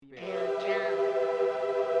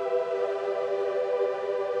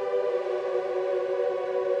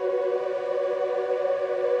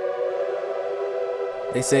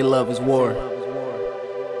They say love is war,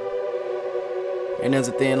 and there's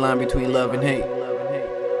a thin line between love and hate.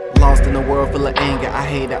 Lost in a world full of anger, I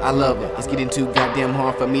hate her, I love her. It's getting too goddamn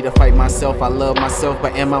hard for me to fight myself. I love myself,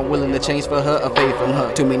 but am I willing to change for her or fade from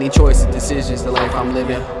her? Too many choices, decisions, the life I'm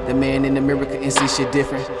living. The man in the mirror couldn't see shit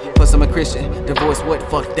different. Plus I'm a Christian, divorce what?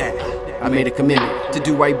 Fuck that. I made a commitment to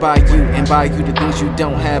do right by you and buy you the things you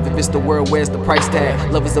don't have. If it's the world, where's the price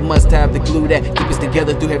tag? Love is a must-have, the glue that keep us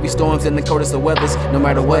together through heavy storms and the coldest of weathers. No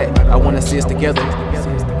matter what, I wanna see us together.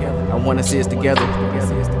 I wanna see us together.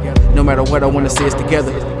 No matter what, I wanna see us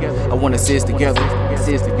together. I wanna see us together.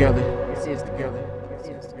 See us together.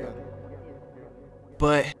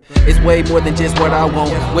 But it's way more than just what I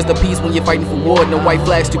want. What's the peace when you're fighting for war? No white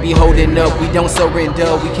flags to be holding up. We don't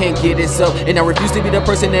surrender, we can't get it up. And I refuse to be the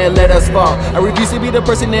person that let us fall. I refuse to be the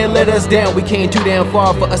person that let us down. We came too damn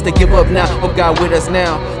far for us to give up now. Hope God with us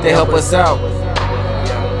now to help us out.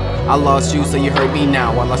 I lost you, so you hurt me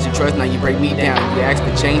now. I lost your trust, now you break me down. You asked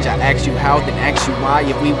for change, I asked you how, then asked you why.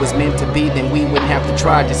 If we was meant to be, then we wouldn't have to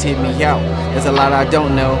try. Just hit me out. There's a lot I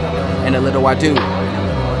don't know, and a little I do.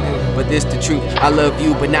 But this the truth, I love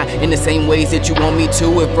you, but not in the same ways that you want me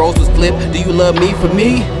to. If roles was flipped, do you love me for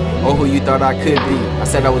me? Or who you thought I could be? I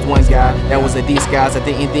said I was one guy, that was a disguise. I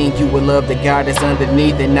didn't think you would love the guy that's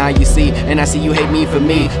underneath. And now you see, and I see you hate me for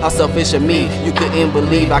me. How selfish of me, you couldn't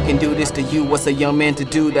believe I can do this to you. What's a young man to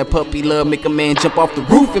do? That puppy love make a man jump off the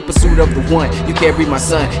roof in pursuit of the one. You can't be my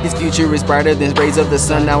son, his future is brighter than rays of the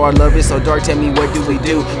sun. Now our love is so dark, tell me what do we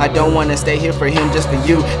do? I don't wanna stay here for him, just for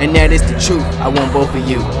you. And that is the truth, I want both of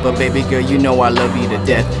you. But baby girl, you know I love you to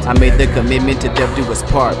death. I made the commitment to death do us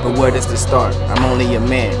part. But what is the start? I'm only a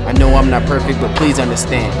man. I know I'm not perfect, but please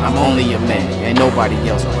understand, I'm only a man, and nobody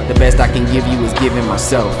else. The best I can give you is giving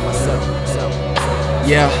myself.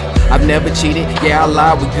 Yeah, I've never cheated, yeah I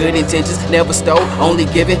lied with good intentions. Never stole, only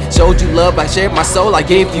given. Showed you love, I shared my soul, I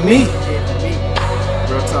gave you me.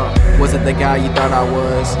 Real talk. Wasn't the guy you thought I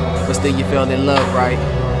was, but still you fell in love, right?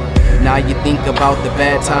 Now you think about the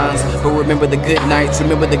bad times, but remember the good nights,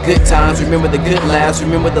 remember the good times, remember the good laughs,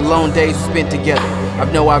 remember the long days we spent together.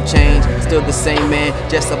 I know I've changed, still the same man,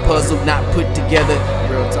 just a puzzle not put together.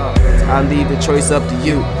 Real talk. I leave the choice up to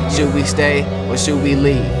you. Should we stay or should we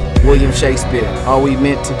leave? William Shakespeare, are we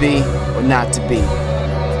meant to be or not to be?